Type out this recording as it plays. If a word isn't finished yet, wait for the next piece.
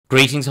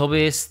Greetings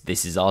hobbyists,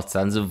 this is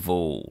Artisans of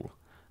Vol,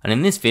 and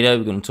in this video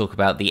we're going to talk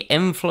about the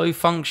nFlow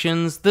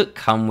functions that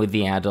come with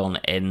the add-on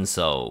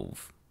nSolve.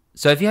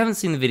 So if you haven't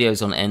seen the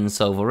videos on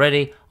nSolve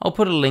already, I'll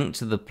put a link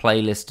to the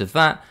playlist of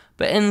that,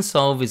 but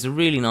nSolve is a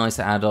really nice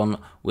add-on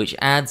which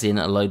adds in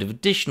a load of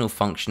additional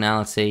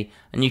functionality,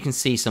 and you can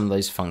see some of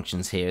those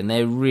functions here, and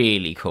they're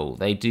really cool.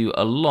 They do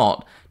a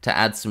lot to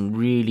add some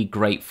really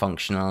great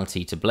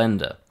functionality to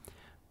Blender.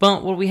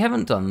 But what we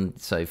haven't done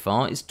so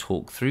far is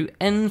talk through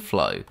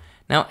nFlow.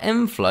 Now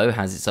nFlow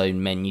has its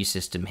own menu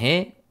system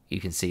here, you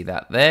can see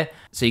that there,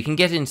 so you can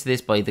get into this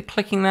by either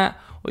clicking that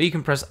or you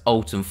can press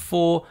Alt and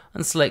 4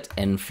 and select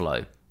nFlow.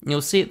 And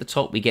you'll see at the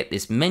top we get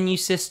this menu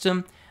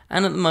system,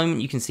 and at the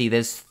moment you can see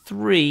there's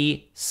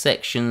 3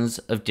 sections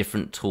of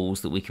different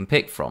tools that we can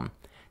pick from.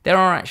 There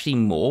are actually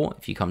more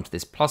if you come to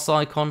this plus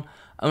icon,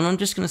 and I'm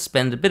just going to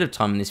spend a bit of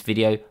time in this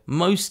video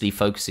mostly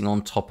focusing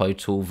on Topo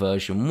Tool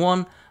version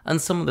 1 and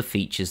some of the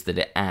features that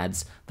it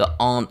adds that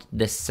aren't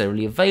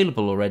necessarily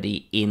available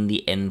already in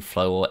the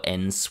nFlow or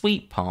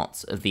nSuite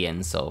parts of the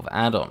nSolve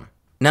add-on.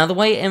 Now the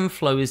way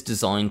nFlow is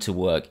designed to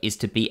work is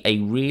to be a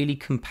really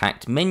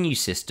compact menu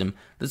system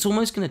that's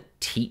almost going to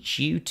teach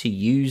you to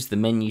use the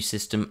menu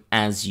system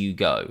as you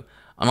go,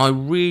 and I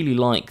really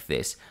like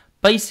this.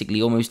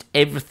 Basically almost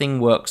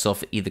everything works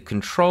off either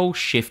Control,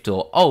 Shift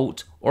or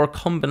Alt, or a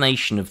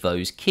combination of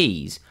those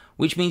keys,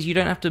 which means you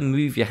don't have to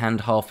move your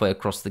hand halfway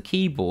across the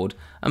keyboard,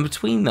 and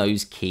between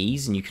those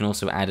keys, and you can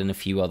also add in a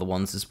few other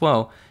ones as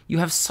well, you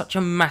have such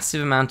a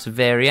massive amount of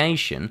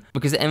variation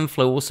because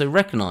nFlow also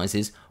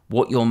recognises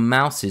what your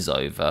mouse is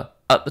over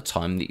at the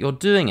time that you're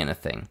doing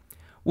anything.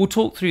 We'll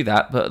talk through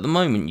that, but at the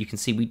moment you can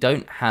see we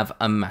don't have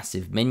a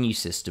massive menu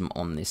system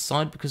on this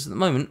side because at the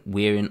moment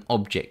we're in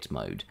object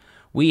mode.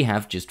 We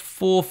have just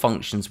 4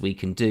 functions we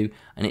can do,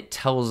 and it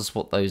tells us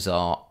what those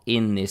are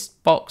in this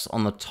box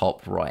on the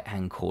top right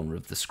hand corner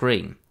of the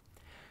screen.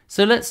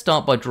 So let's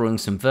start by drawing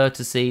some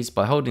vertices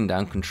by holding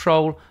down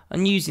Control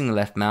and using the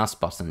left mouse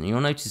button. And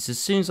you'll notice as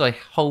soon as I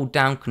hold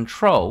down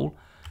Control,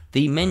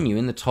 the menu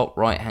in the top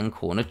right hand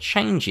corner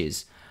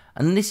changes,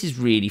 and this is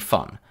really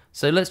fun.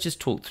 So let's just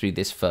talk through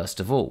this first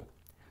of all.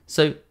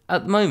 So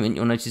at the moment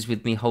you'll notice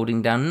with me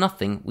holding down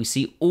nothing, we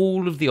see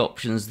all of the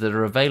options that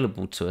are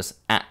available to us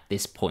at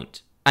this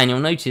point. And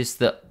you'll notice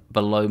that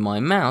below my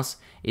mouse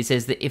it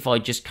says that if I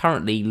just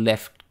currently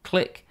left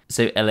click,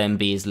 so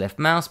LMB is left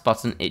mouse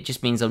button, it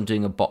just means I'm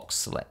doing a box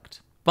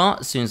select. But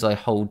as soon as I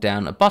hold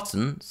down a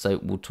button, so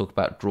we'll talk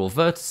about draw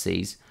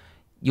vertices,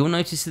 you'll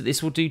notice that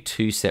this will do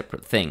 2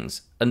 separate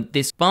things. And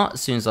this, but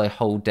as soon as I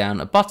hold down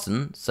a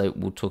button, so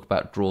we'll talk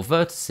about draw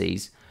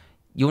vertices,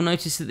 you'll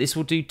notice that this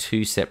will do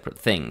 2 separate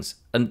things.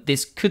 And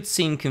this could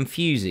seem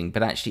confusing,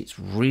 but actually it's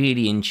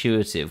really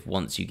intuitive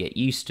once you get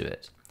used to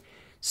it.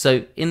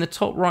 So in the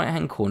top right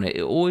hand corner,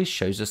 it always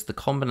shows us the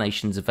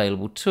combinations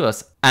available to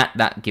us at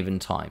that given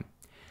time.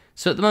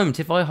 So at the moment,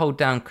 if I hold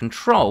down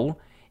Control,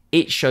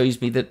 it shows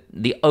me that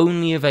the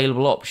only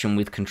available option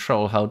with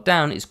Control held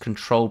down is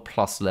Control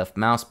plus left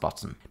mouse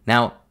button.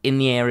 Now in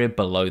the area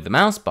below the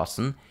mouse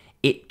button,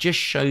 it just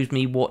shows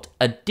me what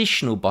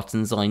additional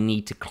buttons I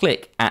need to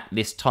click at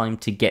this time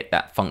to get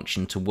that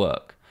function to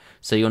work.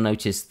 So you'll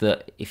notice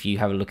that if you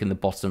have a look in the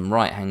bottom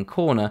right hand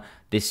corner,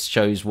 this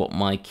shows what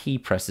my key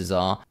presses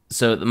are.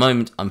 So at the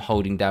moment I'm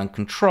holding down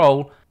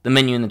Control, the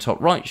menu in the top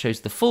right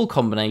shows the full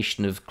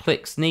combination of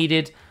clicks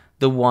needed,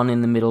 the one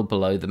in the middle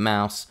below the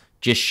mouse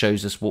just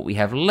shows us what we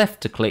have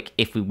left to click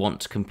if we want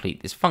to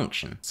complete this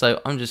function.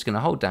 So I'm just going to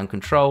hold down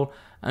Control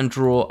and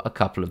draw a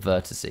couple of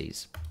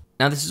vertices.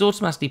 Now this has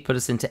automatically put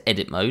us into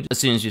edit mode as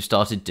soon as you've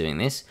started doing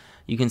this.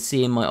 You can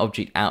see in my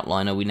object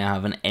outliner we now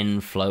have an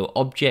nFlow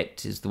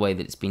object is the way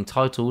that it's been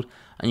titled,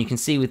 and you can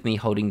see with me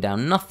holding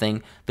down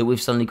nothing that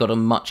we've suddenly got a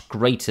much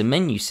greater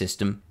menu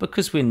system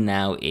because we're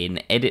now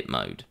in edit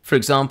mode. For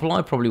example,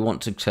 I probably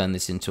want to turn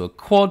this into a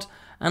quad,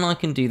 and I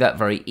can do that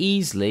very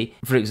easily.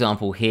 For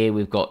example, here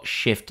we've got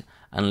Shift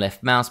and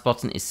left mouse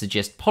button is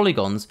suggest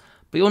polygons,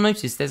 but you'll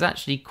notice there's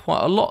actually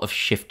quite a lot of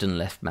Shift and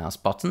left mouse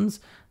buttons.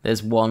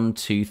 There's 1,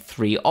 2,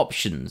 3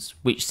 options,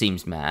 which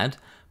seems mad,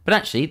 but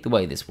actually the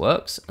way this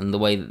works and the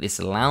way that this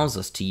allows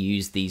us to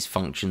use these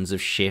functions of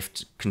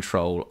Shift,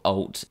 Control,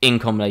 Alt in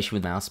combination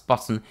with mouse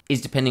button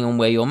is depending on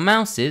where your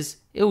mouse is,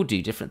 it will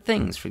do different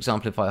things. For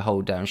example, if I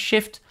hold down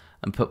Shift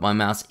and put my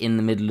mouse in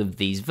the middle of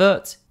these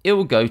verts, it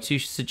will go to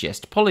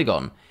suggest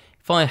polygon.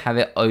 If I have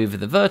it over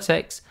the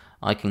vertex,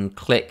 I can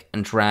click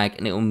and drag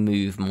and it will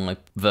move my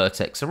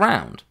vertex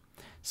around.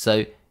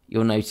 So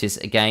you'll notice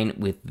again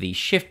with the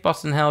Shift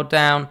button held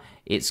down,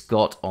 it's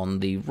got on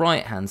the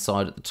right hand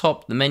side at the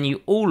top the menu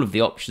all of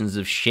the options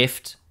of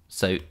Shift,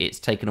 so it's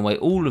taken away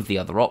all of the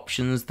other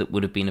options that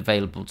would have been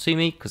available to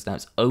me because now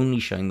it's only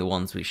showing the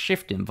ones with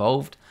Shift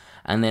involved.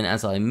 And then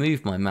as I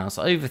move my mouse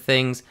over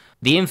things,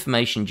 the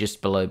information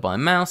just below my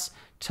mouse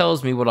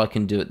tells me what I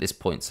can do at this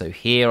point. So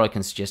here I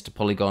can suggest a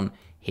polygon,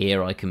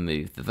 here I can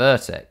move the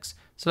vertex.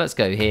 So let's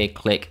go here,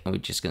 click, and we're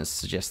just going to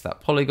suggest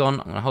that polygon.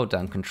 I'm going to hold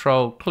down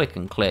Control, click,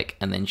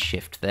 and then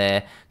Shift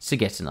there to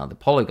get another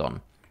polygon.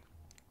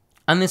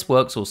 And this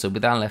works also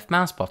with our left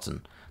mouse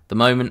button. the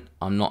moment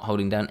I'm not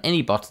holding down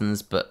any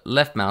buttons, but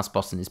left mouse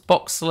button is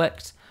box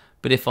select.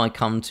 But if I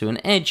come to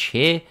an edge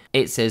here,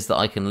 it says that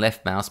I can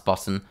left mouse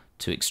button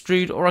to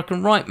extrude, or I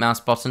can right mouse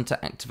button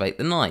to activate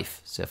the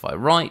knife. So if I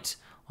right,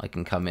 I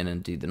can come in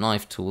and do the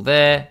knife tool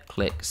there,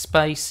 click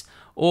space,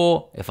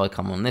 or if I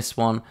come on this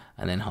one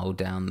and then hold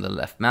down the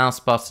left mouse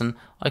button,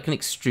 I can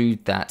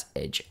extrude that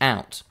edge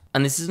out.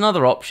 And this is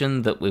another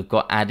option that we've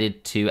got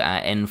added to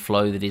our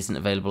nFlow that isn't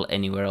available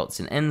anywhere else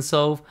in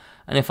nSolve.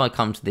 And if I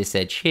come to this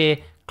edge here,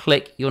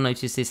 click, you'll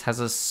notice this has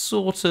a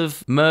sort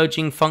of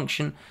merging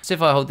function. So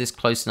if I hold this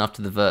close enough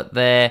to the vert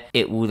there,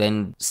 it will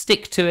then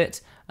stick to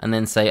it and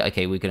then say,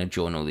 okay, we're going to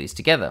join all these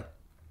together.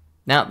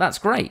 Now that's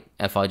great.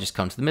 If I just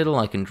come to the middle,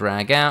 I can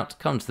drag out,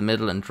 come to the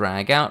middle and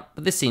drag out,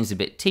 but this seems a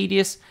bit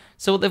tedious.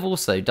 So what they've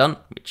also done,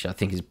 which I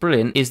think is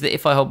brilliant, is that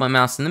if I hold my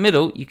mouse in the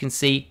middle, you can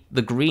see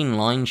the green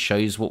line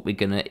shows what we're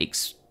going to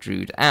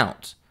extrude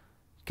out.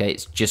 Okay,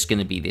 it's just going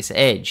to be this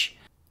edge.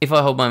 If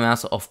I hold my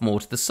mouse off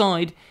more to the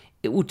side,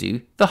 it will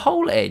do the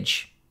whole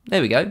edge.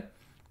 There we go.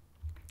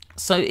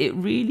 So it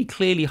really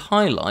clearly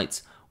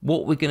highlights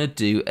what we're going to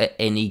do at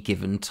any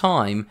given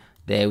time.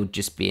 There would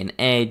just be an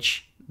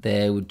edge,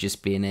 there would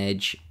just be an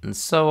edge, and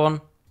so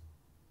on.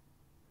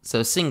 So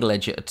a single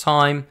edge at a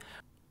time.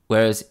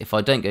 Whereas if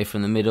I don't go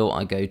from the middle,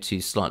 I go to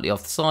slightly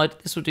off the side,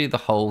 this will do the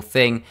whole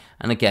thing.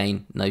 And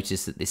again,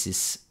 notice that this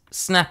is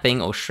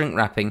snapping or shrink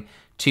wrapping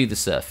to the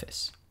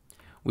surface.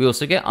 We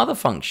also get other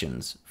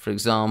functions. For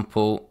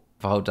example,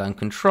 if I hold down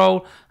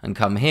Control and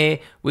come here,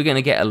 we're going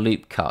to get a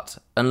loop cut.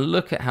 And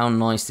look at how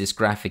nice this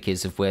graphic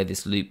is of where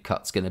this loop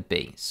cut's going to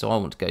be. So I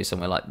want to go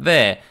somewhere like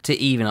there to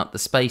even up the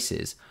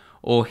spaces.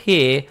 Or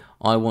here,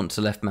 I want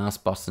to left mouse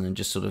button and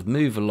just sort of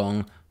move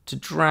along to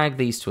drag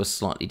these to a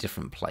slightly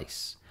different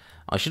place.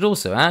 I should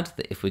also add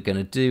that if we're going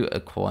to do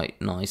a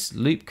quite nice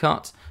loop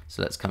cut,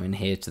 so let's come in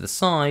here to the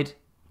side,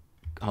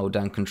 hold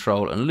down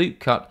Control and loop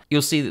cut,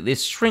 you'll see that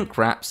this shrink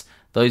wraps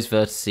those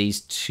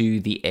vertices to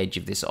the edge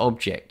of this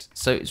object.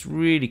 So it's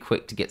really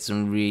quick to get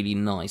some really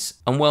nice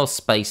and well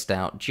spaced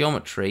out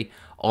geometry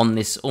on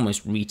this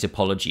almost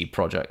retopology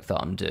project that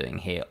I'm doing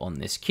here on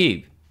this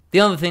cube.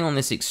 The other thing on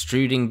this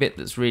extruding bit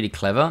that's really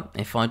clever,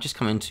 if I just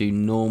come into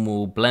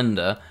normal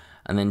Blender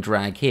and then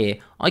drag here,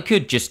 I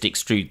could just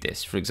extrude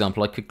this. For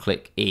example, I could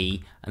click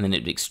E and then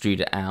it would extrude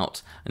it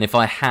out. And if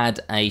I had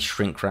a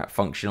shrink wrap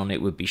function on it,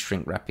 it would be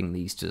shrink wrapping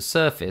these to the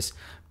surface.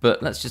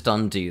 But let's just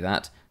undo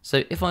that.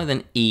 So if I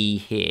then E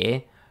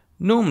here,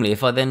 normally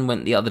if I then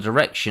went the other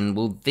direction,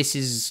 well, this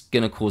is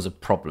going to cause a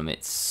problem.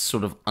 It's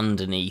sort of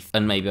underneath,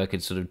 and maybe I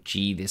could sort of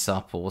G this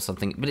up or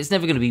something, but it's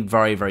never going to be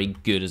very, very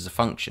good as a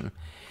function.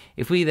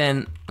 If we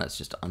then, let's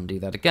just undo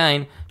that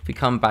again, if we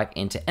come back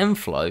into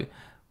nFlow,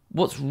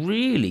 what's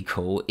really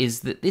cool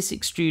is that this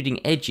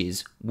extruding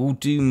edges will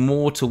do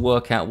more to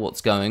work out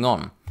what's going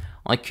on.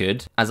 I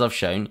could, as I've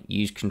shown,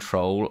 use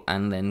Control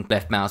and then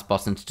left mouse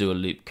button to do a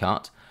loop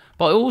cut.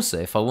 But I also,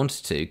 if I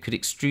wanted to, could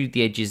extrude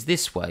the edges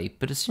this way,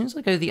 but as soon as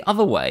I go the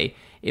other way,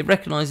 it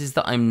recognises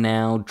that I'm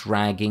now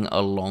dragging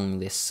along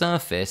this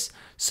surface,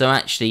 so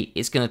actually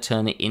it's going to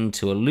turn it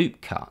into a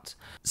loop cut.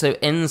 So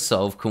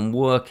nSolve can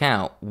work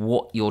out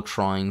what you're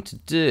trying to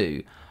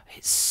do.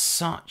 It's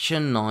such a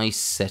nice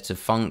set of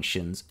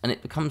functions, and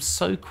it becomes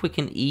so quick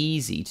and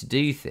easy to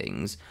do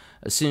things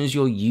as soon as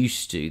you're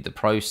used to the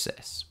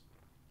process.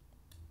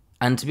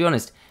 And to be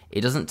honest,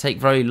 it doesn't take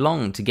very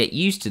long to get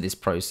used to this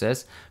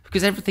process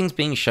because everything's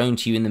being shown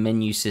to you in the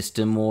menu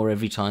system, or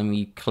every time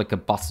you click a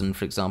button,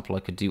 for example, I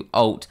could do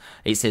Alt,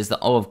 it says that,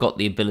 oh, I've got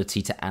the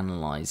ability to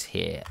analyze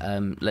here.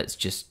 Let's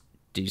just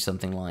do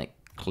something like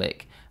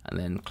click and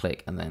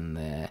then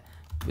there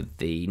with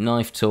the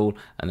knife tool,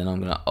 and then I'm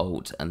going to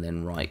Alt and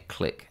then right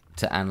click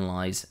to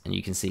analyze, and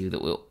you can see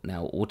that we're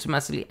now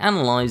automatically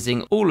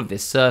analyzing all of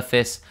this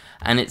surface,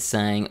 and it's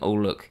saying, oh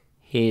look,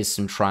 here's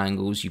some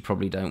triangles, you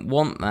probably don't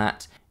want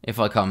that. If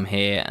I come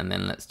here and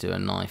then let's do a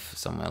knife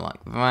somewhere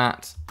like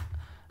that,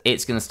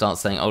 it's going to start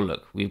saying, oh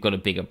look, we've got a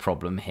bigger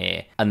problem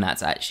here, and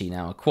that's actually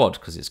now a quad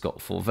because it's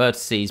got 4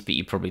 vertices, but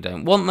you probably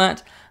don't want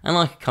that. And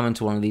I could come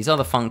into one of these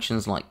other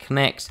functions like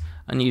connect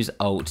and use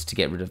Alt to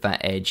get rid of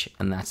that edge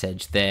and that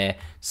edge there.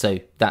 So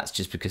that's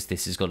just because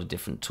this has got a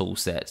different tool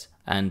set.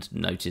 And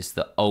notice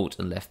that Alt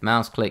and left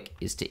mouse click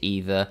is to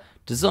either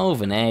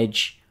dissolve an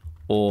edge,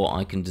 or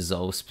I can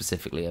dissolve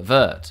specifically a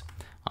vert.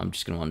 I'm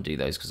just going to undo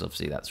those because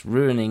obviously that's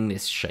ruining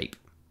this shape.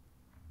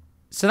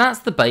 So that's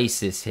the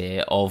basis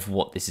here of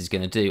what this is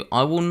going to do.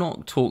 I will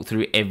not talk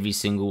through every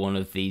single one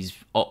of these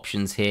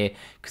options here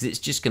because it's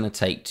just going to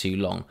take too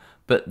long.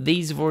 But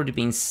these have already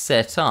been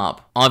set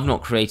up. I've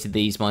not created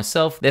these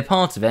myself. They're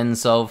part of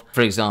nSolve.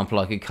 For example,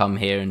 I could come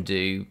here and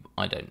do,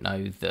 I don't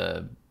know,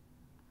 the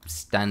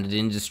standard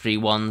industry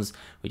ones,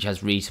 which has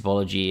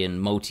retopology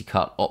and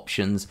multi-cut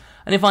options.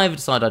 And if I ever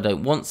decide I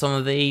don't want some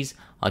of these,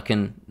 I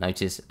can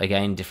notice,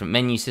 again, different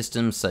menu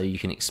systems, so you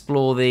can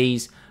explore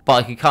these. But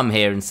I could come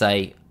here and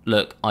say,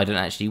 look, I don't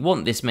actually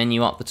want this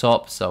menu up the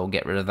top, so I'll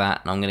get rid of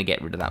that, and I'm going to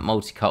get rid of that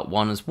multi-cut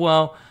one as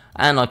well,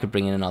 and I could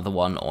bring in another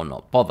one or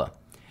not bother.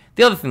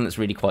 The other thing that's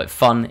really quite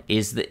fun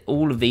is that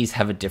all of these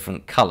have a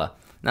different color.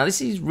 Now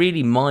this is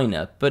really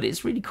minor, but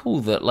it's really cool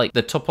that like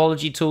the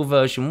topology tool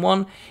version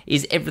 1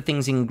 is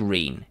everything's in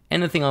green.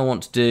 Anything I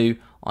want to do,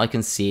 I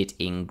can see it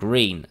in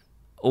green.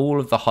 All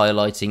of the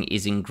highlighting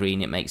is in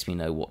green, it makes me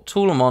know what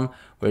tool I'm on,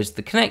 whereas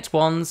the connect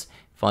ones,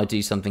 if I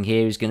do something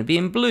here, is going to be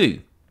in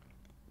blue.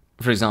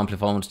 For example,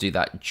 if I want to do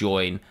that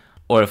join,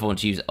 or if I want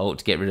to use Alt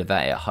to get rid of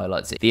that, it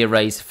highlights it. The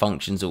erase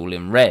function's all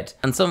in red.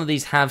 And some of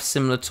these have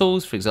similar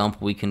tools. For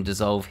example, we can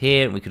dissolve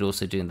here, and we could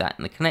also do that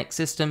in the connect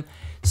system.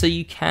 So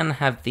you can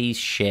have these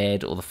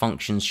shared, or the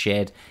functions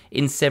shared,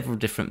 in several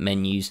different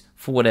menus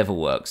for whatever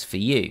works for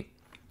you.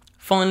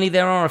 Finally,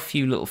 there are a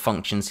few little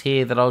functions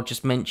here that I'll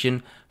just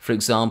mention. For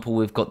example,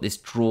 we've got this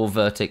draw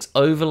vertex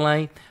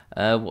overlay.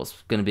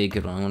 What's going to be a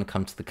good one? I'm going to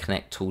come to the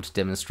connect tool to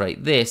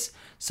demonstrate this.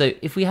 So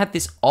if we had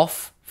this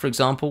off, for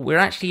example, we're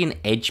actually in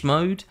edge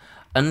mode.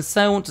 And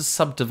say I want to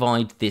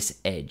subdivide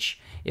this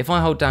edge. If I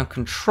hold down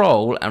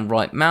Control and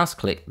right mouse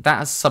click, that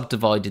has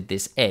subdivided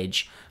this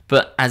edge.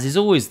 But as is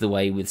always the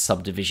way with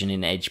subdivision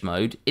in edge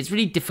mode, it's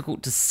really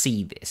difficult to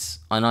see this.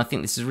 And I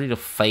think this is really a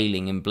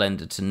failing in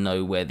Blender to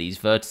know where these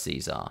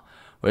vertices are.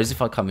 Whereas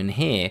if I come in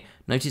here,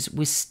 notice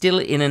we're still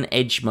in an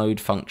edge mode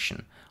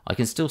function. I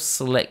can still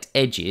select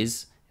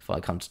edges if I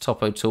come to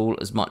Topo tool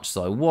as much as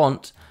I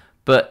want,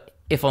 but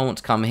if I want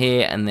to come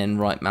here and then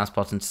right mouse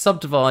button to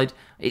subdivide,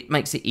 it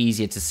makes it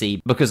easier to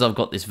see because I've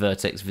got this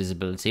vertex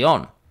visibility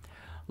on.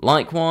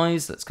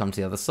 Likewise, let's come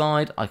to the other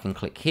side. I can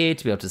click here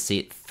to be able to see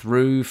it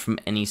through from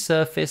any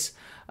surface.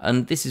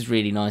 And this is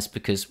really nice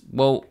because,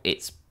 well,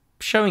 it's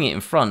showing it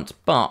in front,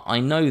 but I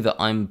know that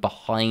I'm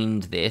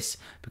behind this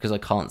because I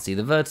can't see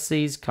the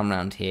vertices. Come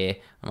around here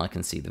and I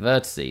can see the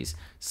vertices.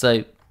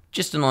 So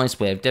just a nice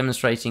way of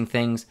demonstrating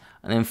things.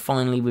 And then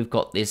finally, we've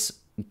got this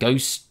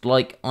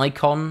ghost-like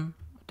icon.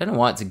 I don't know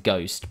why it's a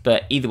ghost,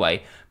 but either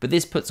way, but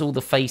this puts all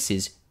the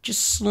faces just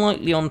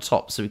slightly on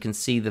top so we can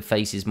see the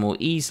faces more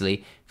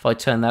easily. If I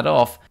turn that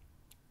off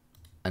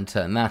and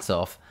turn that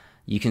off,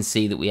 you can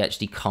see that we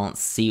actually can't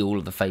see all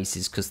of the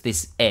faces because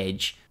this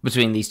edge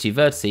between these two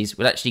vertices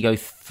would actually go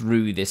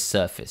through this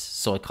surface,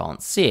 so I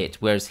can't see it,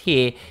 whereas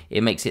here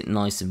it makes it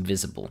nice and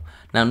visible.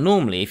 Now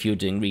normally if you're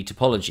doing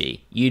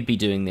retopology, you'd be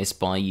doing this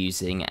by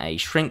using a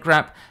shrink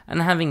wrap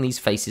and having these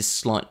faces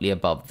slightly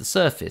above the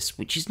surface,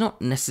 which is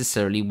not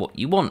necessarily what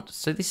you want,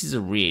 so this is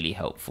a really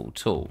helpful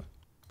tool.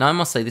 Now I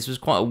must say this was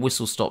quite a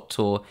whistle-stop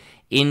tour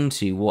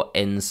into what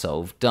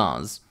nSolve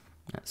does.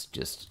 Let's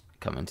just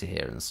come into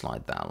here and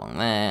slide that along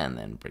there and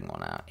then bring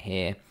one out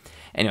here.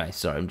 Anyway,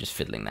 sorry, I'm just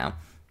fiddling now.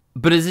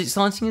 But as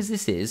exciting as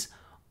this is,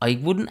 I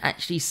wouldn't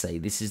actually say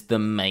this is the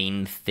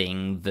main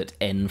thing that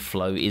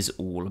nFlow is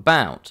all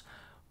about.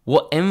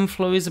 What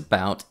nFlow is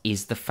about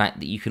is the fact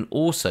that you can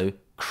also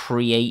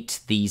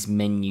create these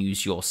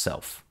menus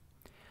yourself.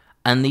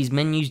 And these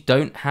menus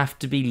don't have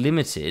to be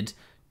limited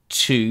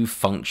to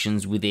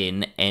functions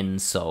within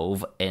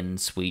nSolve,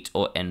 nSuite,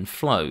 or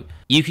nFlow.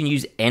 You can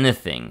use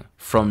anything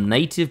from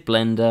native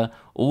Blender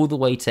all the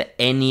way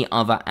to any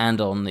other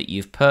add-on that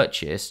you've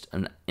purchased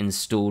and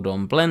installed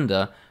on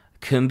Blender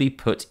can be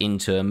put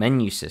into a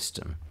menu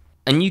system.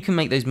 And you can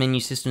make those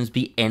menu systems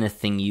be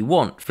anything you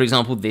want. For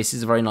example, this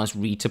is a very nice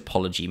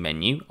retopology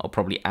menu. I'll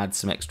probably add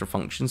some extra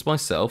functions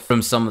myself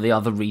from some of the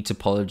other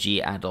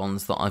retopology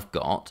add-ons that I've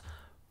got.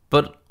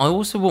 But I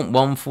also want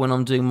one for when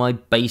I'm doing my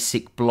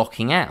basic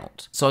blocking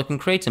out. So I can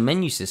create a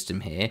menu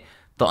system here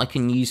that I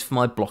can use for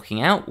my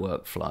blocking out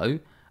workflow,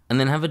 and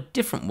then have a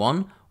different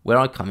one where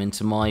I come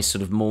into my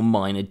sort of more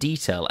minor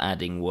detail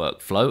adding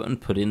workflow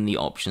and put in the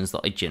options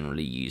that I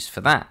generally use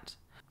for that.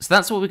 So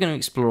that's what we're going to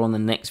explore on the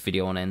next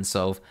video on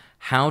nSolve,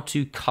 how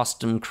to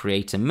custom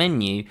create a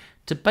menu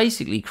to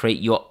basically create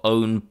your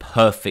own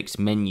perfect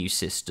menu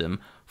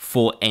system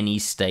for any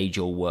stage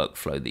or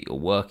workflow that you're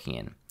working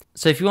in.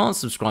 So if you aren't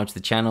subscribed to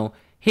the channel,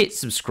 hit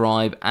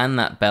subscribe and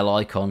that bell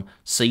icon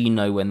so you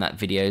know when that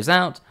video is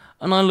out,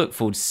 and I look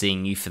forward to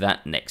seeing you for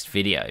that next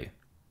video.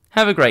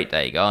 Have a great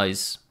day,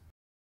 guys.